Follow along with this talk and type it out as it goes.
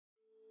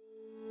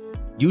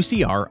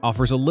UCR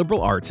offers a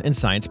liberal arts and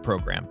science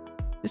program.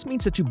 This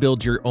means that you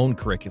build your own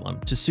curriculum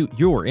to suit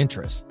your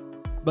interests.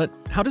 But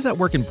how does that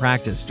work in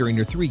practice during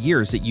your 3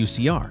 years at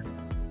UCR?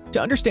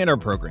 To understand our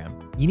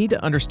program, you need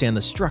to understand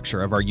the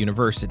structure of our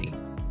university.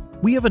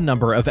 We have a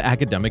number of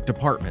academic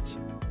departments: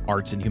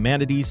 arts and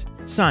humanities,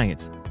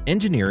 science,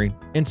 engineering,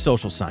 and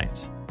social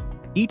science.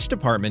 Each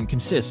department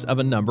consists of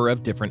a number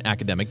of different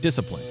academic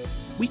disciplines.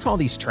 We call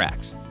these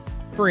tracks.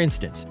 For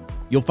instance,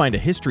 you'll find a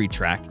history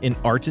track in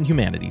arts and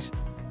humanities,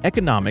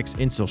 economics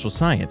in social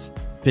science,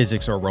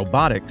 physics or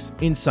robotics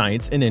in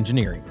science and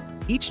engineering.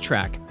 Each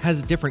track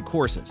has different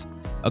courses.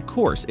 A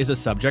course is a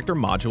subject or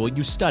module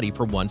you study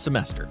for 1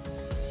 semester.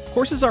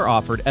 Courses are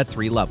offered at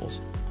 3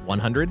 levels: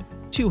 100,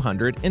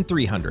 200, and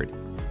 300.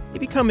 They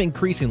become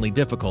increasingly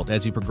difficult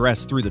as you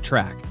progress through the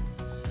track.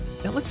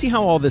 Now let's see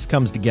how all this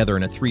comes together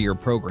in a 3-year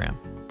program.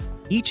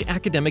 Each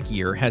academic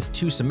year has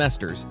 2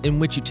 semesters in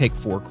which you take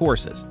 4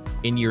 courses.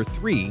 In year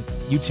 3,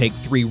 you take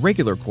 3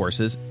 regular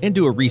courses and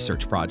do a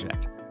research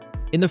project.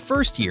 In the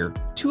first year,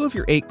 2 of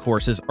your 8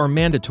 courses are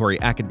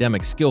mandatory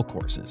academic skill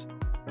courses.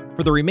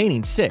 For the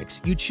remaining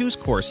 6, you choose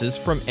courses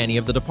from any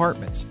of the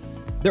departments.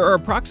 There are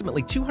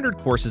approximately 200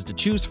 courses to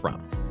choose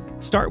from.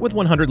 Start with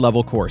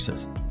 100-level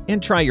courses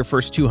and try your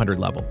first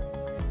 200-level.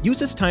 Use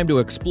this time to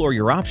explore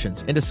your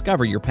options and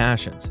discover your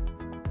passions.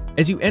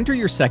 As you enter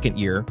your second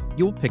year,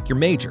 you'll pick your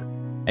major.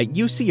 At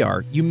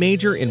UCR, you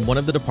major in one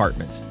of the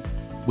departments.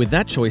 With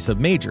that choice of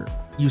major,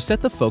 you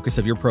set the focus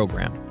of your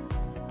program.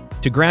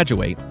 To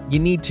graduate, you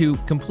need to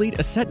complete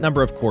a set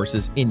number of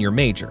courses in your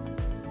major,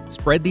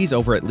 spread these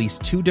over at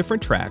least 2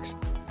 different tracks,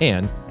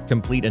 and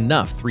complete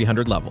enough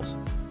 300 levels.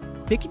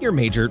 Picking your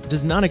major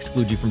does not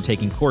exclude you from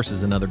taking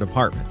courses in other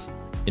departments.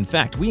 In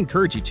fact, we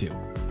encourage you to.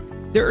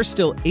 There are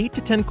still 8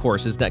 to 10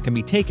 courses that can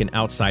be taken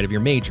outside of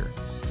your major.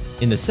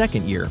 In the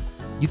second year,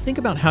 you think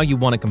about how you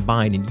want to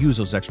combine and use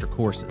those extra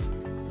courses.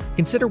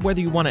 Consider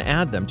whether you want to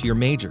add them to your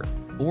major,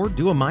 or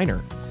do a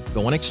minor,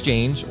 go on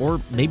exchange,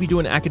 or maybe do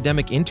an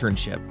academic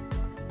internship.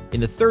 In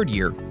the third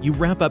year, you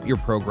wrap up your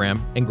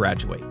program and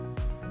graduate.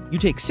 You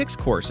take 6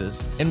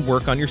 courses and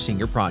work on your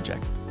senior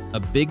project, a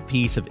big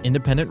piece of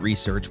independent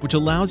research which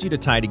allows you to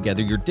tie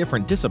together your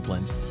different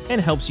disciplines and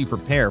helps you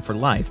prepare for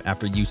life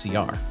after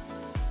UCR.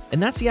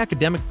 And that's the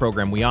academic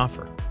program we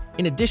offer.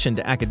 In addition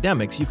to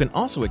academics, you can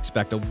also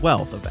expect a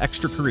wealth of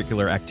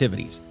extracurricular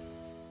activities.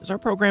 Does our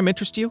program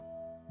interest you?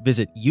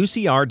 Visit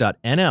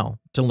ucr.nl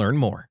to learn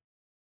more.